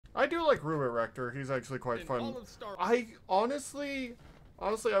do like RubixRaptor. He's actually quite fun. I honestly,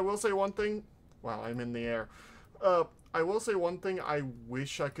 I will say one thing. Wow, I'm in the air. I will say one thing. I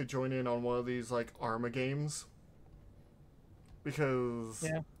wish I could join in on one of these like Arma games. Because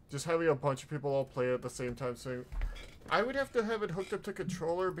just having a bunch of people all play at the same time, so I would have to have it hooked up to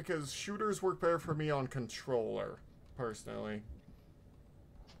controller because shooters work better for me on controller, personally.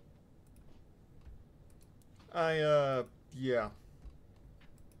 Yeah.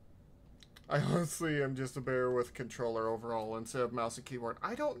 I honestly am just a bear with controller overall instead of mouse and keyboard.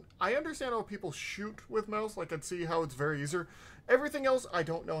 I understand how people shoot with mouse, like I'd see how it's very easier. Everything else, I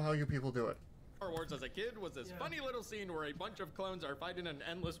don't know how you people do it. Star Wars as a kid was this funny little scene where a bunch of clones are fighting an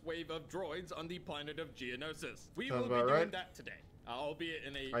endless wave of droids on the planet of Geonosis. We will be doing that today, albeit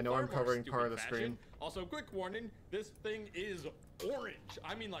in a I know I'm covering part of the screen. Also, quick warning, this thing is orange.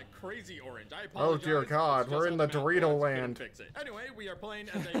 I mean like crazy orange. I apologize. Oh dear God, we're in the Dorito land. Fix it. Anyway, we are playing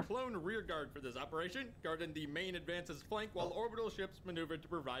as a clone rearguard for this operation, guarding the main advance's flank while orbital ships maneuver to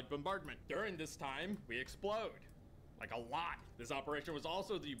provide bombardment. During this time, we explode. Like a lot. This operation was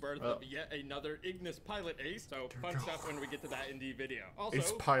also the birth of yet another Ignis pilot ace, so fun stuff when we get to that in the video. Also,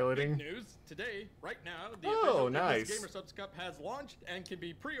 Ace piloting. big news, today, right now, the official nice. GamerSubs Cup has launched and can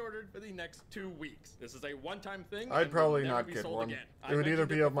be pre-ordered for the next 2 weeks. This is a one-time thing. I'd probably not get one. It would either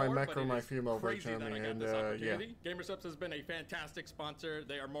be of my mech or my female version, and yeah. GamerSubs has been a fantastic sponsor.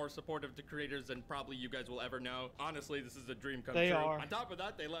 They are more supportive to creators than probably you guys will ever know. Honestly, this is a dream come true. On top of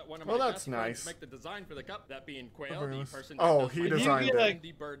that, they let one of my best friends make the design for the cup, that being Quail, the person he designed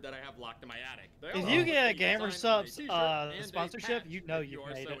the bird that I have locked in my attic. If you get a GamerSubs sponsorship, you know you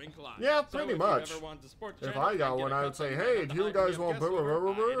made it. Yeah, pretty much. If I got one, I would say, hey, do you guys want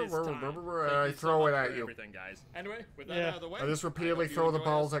and I throw it at you. Anyway, with that out of the way, I just repeatedly throw the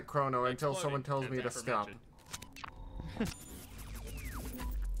balls at Chrono until someone tells me to stop.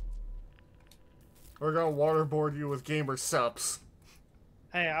 We're gonna waterboard you with GamerSubs.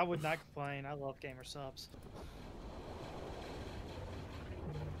 Hey, I would not complain. I love GamerSubs.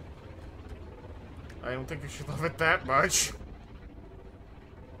 I don't think you should love it that much.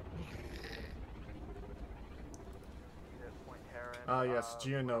 Yes,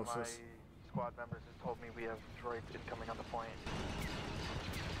 Geonosis. My squad members have told me we have droids incoming on the point.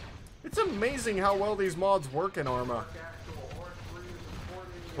 It's amazing how well these mods work in Arma.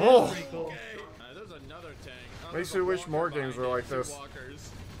 Oh! There's another tank. Makes me wish more games were like this.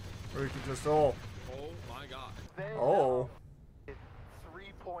 Where you could just, oh my God. Oh.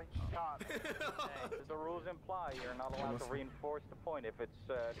 3-point shot. The rules imply you're not allowed to reinforce the point if it's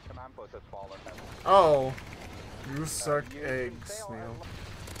the command post has fallen. Oh. You suck eggs, Snail.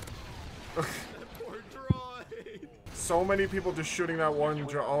 Poor droid. So many people just shooting that one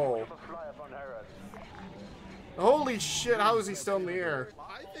oh. Holy shit, how is he still in the air?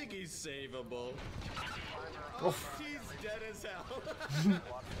 I think he's savable. Oh. He's dead as hell.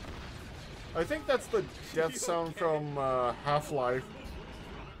 I think that's the death sound from Half-Life.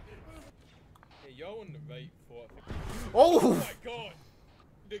 Hey, you're on the right foot. Oh! My God.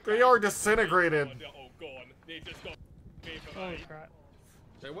 They are disintegrated. Oh God, they just got Oh crap.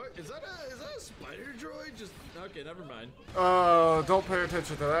 Hey, what? Is that a spider droid? Just okay, never mind. Don't pay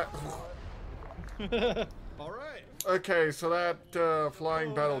attention to that. Alright. Okay, so that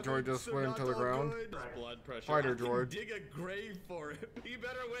flying battle droid just went into the ground. Blood pressure. Fighter droid. Dig a grave for it. You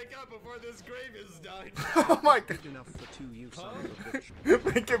better wake up before this grave is done. Oh my God. Big enough for two, you son of a bitch.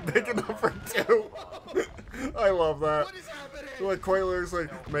 Make it big enough for two. I love that. What is happening? Like Quailer's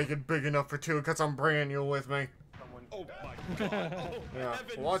like, make it big enough for two because I'm bringing you with me. Oh my God. Oh, yeah.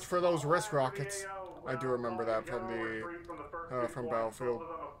 heavens. Watch for those wrist rockets. I do remember that from the from Battlefront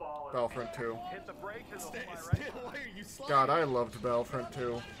 2. God, I loved Battlefront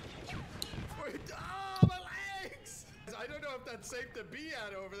 2. Oh, my legs! I don't know if that's safe to be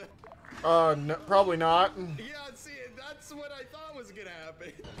at over there. No, probably not. Yeah, see, that's what I thought was gonna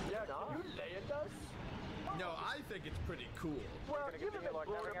happen. Yeah, you say it does? No, I think it's pretty cool.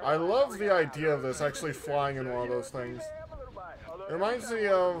 I love the idea of this actually flying in one of those things. It reminds me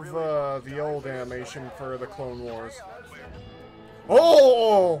of the old animation for the Clone Wars.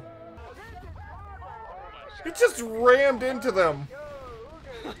 Oh! It just rammed into them.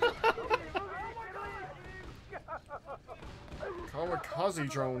 Kamikaze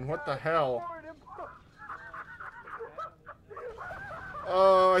drone, what the hell?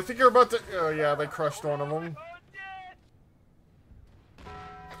 I think you're about to... Oh, yeah, they crushed one of them.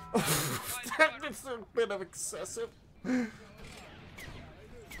 That's a bit of excessive.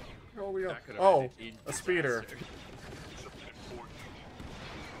 Oh, a speeder.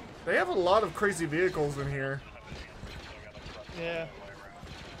 They have a lot of crazy vehicles in here. Yeah.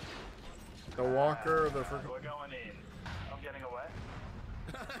 The walker, the freaking... We're going in. I'm getting away.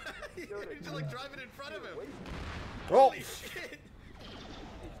 You're just like driving in front of him. Oh! Holy shit!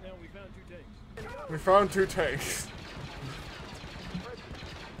 Now we found 2 tanks. We found 2 tanks.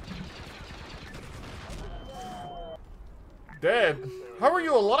 Dead? How are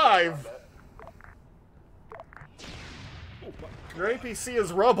you alive? Your APC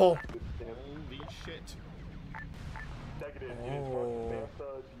is rubble. Holy shit. Negative. Oh. It is not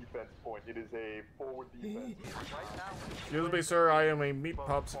a defense point. It is a forward defense. Excuse me, sir. I am a meat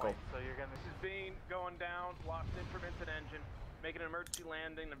popsicle. So you're gonna. This is Bean going down. Lost intermittent engine. Making an emergency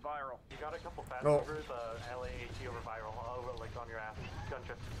landing and viral. You got a couple fast No. movers, LAAT over viral, over like on your ass.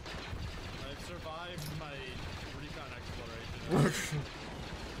 Gunship. I've survived my recon exploration.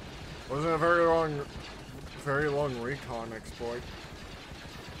 Wasn't a very long recon exploit.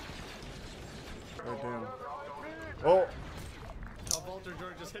 Oh damn. Oh. Oh, Volter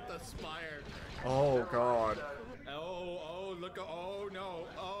George just hit the spire. Oh god. Oh, look, oh no,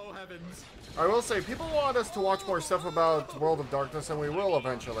 oh heavens. I will say, people want us to watch more stuff about World of Darkness, and we will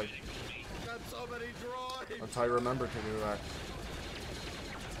eventually. Got so many droids. Once I remember to do that.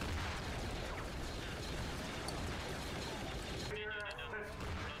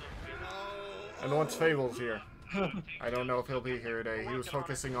 And once Fable's here. I don't know if he'll be here today. He was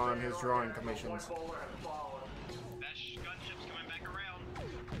focusing on his drawing commissions.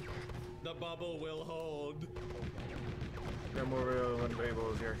 The bubble will hold. Yeah, more when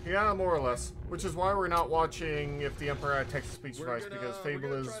Fable is here. Yeah, more or less. Which is why we're not watching If the Emperor Had Text Speech Device, because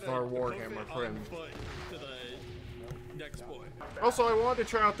Fable is our Warhammer friend. To the next point. Also, I wanted to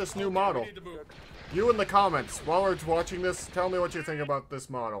try out this new model. You in the comments, while we're watching this, tell me what you think about this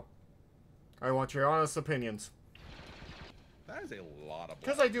model. I want your honest opinions. That is a lot of.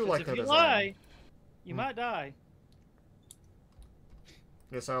 Because I do like the If you design. lie, you might die.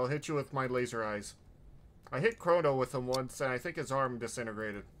 Yes, I'll hit you with my laser eyes. I hit Chrono with him once, and I think his arm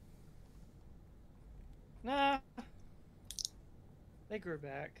disintegrated. Nah. They grew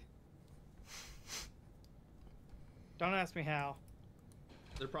back. Don't ask me how.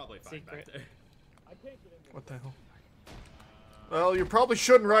 They're probably fine Secret. back there. What the hell? Well, you probably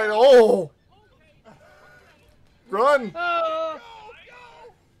shouldn't write. Oh! Run! Oh!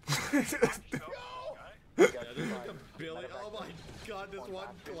 Yeah, there's like a billion. Oh my god, this one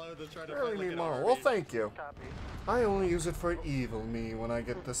clone that's trying to Really fight like need an model. army. Well, thank you. I only use it for evil me when I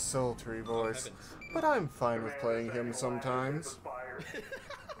get the sultry voice. But I'm fine with playing him sometimes.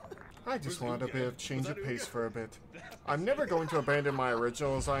 I just want a bit of change of pace for a bit. I'm never going to abandon my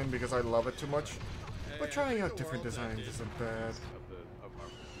original design because I love it too much. But trying out different designs isn't bad.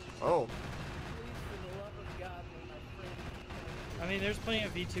 Oh. I mean, there's plenty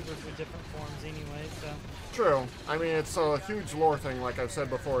of VTubers with different forms anyway, so. True. I mean, it's a huge lore thing, like I've said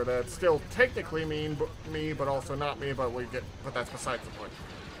before, that still technically me, but also not me, but that's besides the point.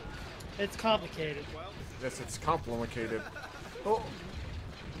 It's complicated. Yes, it's complicated. Oh.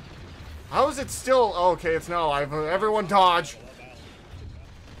 How is it still? Oh, okay, it's no. Everyone dodge.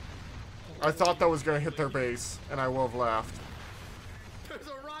 I thought that was gonna hit their base, and I will have laughed. There's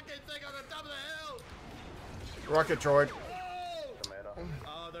a rocket thing on the top of the hill! Rocket droid.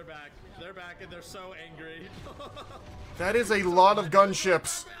 Oh, they're back. They're back and they're so angry. That is a lot of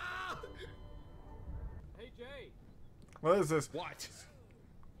gunships. Hey, Jay. What is this? What?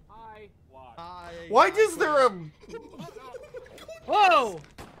 Hi. Why is there a... Whoa!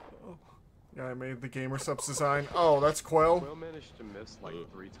 Yeah, I made the gamer subs design. Oh, that's Quell. Will managed to miss like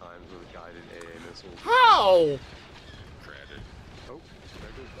 3 times with guided AA missiles. How? Granted. Oh,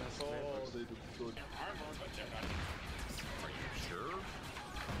 there goes that. Oh, they did good. Are you sure?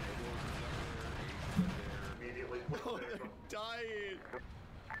 Oh, they're dying.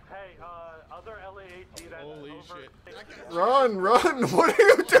 Hey, other LAAT that's Holy over. shit. Run, run! What are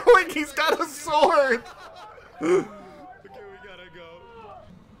you doing? He's got a sword! Okay, we gotta go.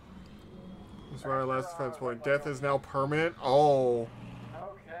 That's our last defense point. Death is now permanent. Oh.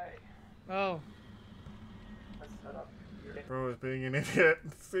 Okay. Oh. Let's set up. Bro is being an idiot.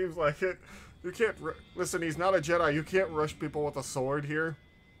 Seems like it. You can't... Listen, he's not a Jedi. You can't rush people with a sword here.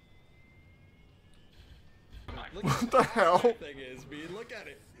 What the hell? Thing is, B, look at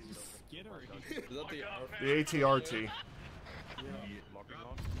it. Get her. Is that the The ATRT.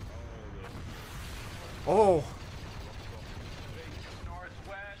 Oh.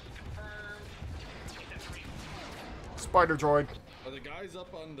 Northwest confirmed. Spider droid. Are the guys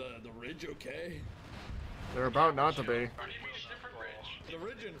up on the ridge okay? They're about not to be. The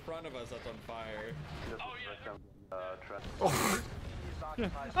ridge in front of us that's on fire. Oh.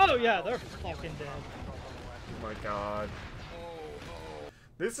 Oh yeah, they're fucking dead. My god.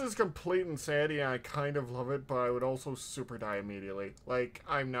 This is complete insanity, and I kind of love it, but I would also super die immediately. Like,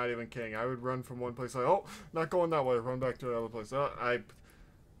 I'm not even kidding. I would run from one place, like, oh, not going that way, run back to another place.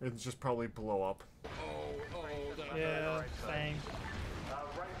 It'd just probably blow up. Yeah, same.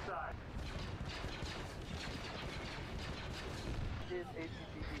 Right side. Is ACTV,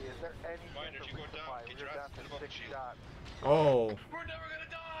 is there any Miner, chance you of go down, resupply? get We're your down ass to the to bump 6 shield. shots. Oh. We're never gonna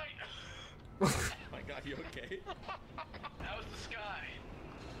die! Oh my god, you okay? How's the sky?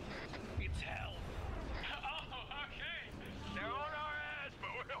 It's hell. Oh, okay. They're on our ass, but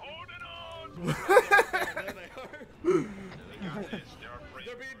we're holding on. There they are. They got this.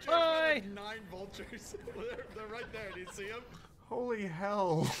 They're being chased by like 9 vultures. They're right there. Do you see them? Holy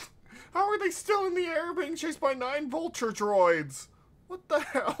hell. How are they still in the air being chased by 9 vulture droids? What the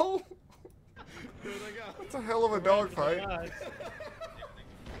hell? Here they go. That's a hell of a dogfight. Righteous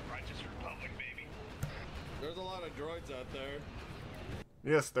Republic, baby. There's a lot of droids out there.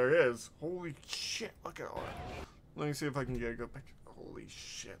 Yes, there is. Holy shit, look at all that. Let me see if I can get a good picture. Holy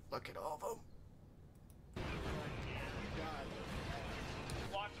shit, look at all of them.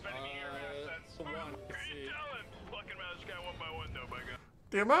 Lots of enemy air assets. One. What are you telling? Fucking about this guy one by one, though, my god.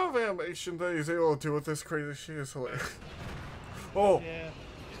 The amount of animation that he's able to do with this crazy shit is hilarious. Oh. Yeah.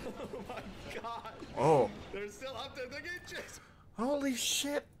 Oh my god. Oh. They're still up there. They're getting chased. Holy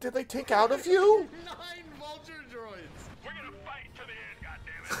shit, did they take out of you? 9 vulture droids. We're gonna fight to the end,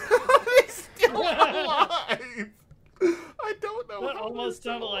 goddammit. He's still alive! I don't know That how almost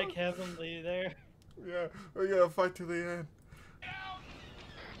they're sounded still like alive. heavenly there. Yeah, we're gonna fight to the end.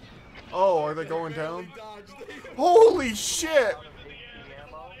 Oh, are they going down? Dodged. Holy shit! Out of AT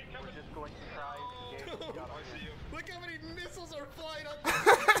ammo, we're just going to try and engage the gun. Look how many missiles are flying up.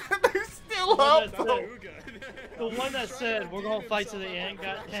 They're still Well, up that's though! it. The one that said we're gonna fight to the end,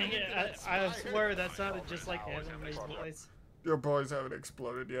 god dang it, I swear that sounded just like heavenly's voice. Your boys haven't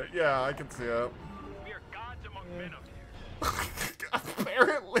exploded yet. Yeah, I can see it. We are gods among men up here.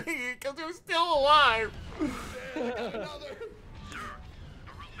 Apparently, because they're still alive. Another. Sir,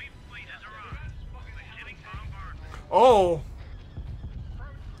 the relief fleet has arrived. Beginning bombardment. Oh!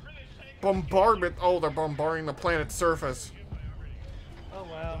 Bombardment. Oh, they're bombarding the planet's surface. Oh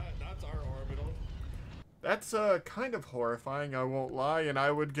wow. That's our orbital. That's kind of horrifying, I won't lie, and I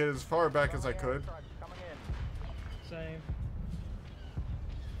would get as far back as I could. Coming in. Same.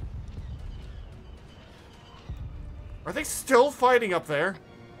 Are they still fighting up there?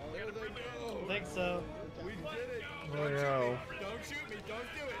 There they go. I think so. We did it. Oh, yeah. Don't shoot me. Don't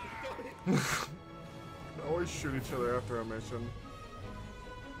do it. They always shoot each other after a mission.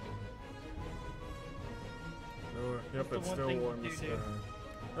 Oh, yep, That's it's the one still thing one you do. star.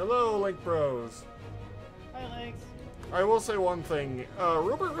 Hello, Link Bros. Hi, Lynx. I will say one thing.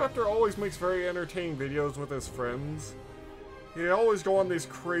 RubixRaptor always makes very entertaining videos with his friends. He always go on these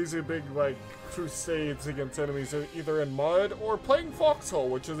crazy big, like, crusades against enemies, either in mud or playing Foxhole,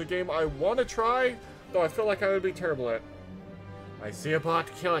 which is a game I want to try, though I feel like I would be terrible at. I see a bot,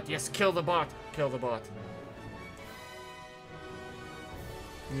 kill it. Yes, kill the bot. Kill the bot.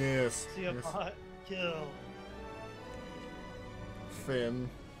 Yes. See a yes. bot kill. Finn.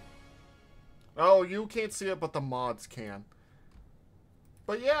 Oh, you can't see it, but the mods can.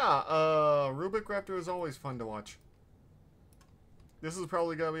 But yeah, RubixRaptor is always fun to watch. This is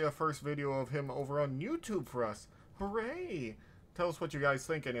probably going to be a first video of him over on YouTube for us. Hooray! Tell us what you guys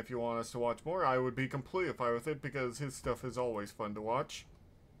think, and if you want us to watch more, I would be completely fine with it, because his stuff is always fun to watch.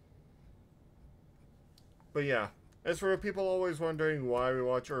 But yeah, as for people always wondering why we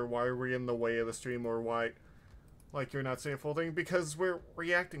watch, or why we're in the way of the stream, or why, like, you're not saying full thing, because we're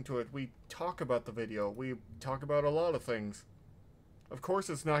reacting to it. We talk about the video. We talk about a lot of things. Of course,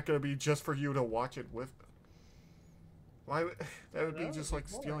 it's not going to be just for you to watch it with. Why? That would be just like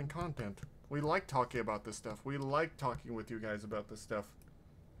stealing content. We like talking about this stuff. We like talking with you guys about this stuff.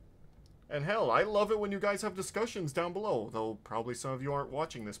 And hell, I love it when you guys have discussions down below, though probably some of you aren't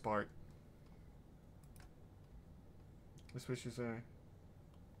watching this part. Especially say.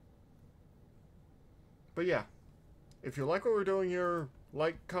 But yeah, if you like what we're doing here,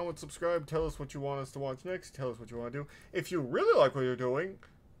 like, comment, subscribe, tell us what you want us to watch next, tell us what you want to do. If you really like what you're doing,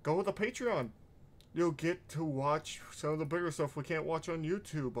 go with the Patreon. You'll get to watch some of the bigger stuff we can't watch on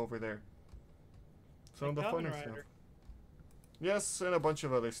YouTube over there. Some of the funny stuff. Yes, and a bunch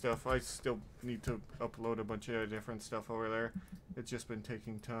of other stuff. I still need to upload a bunch of different stuff over there. It's just been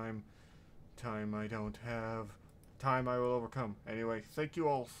taking time. Time I don't have. Time I will overcome. Anyway, thank you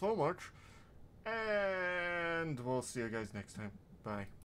all so much. And we'll see you guys next time. Bye.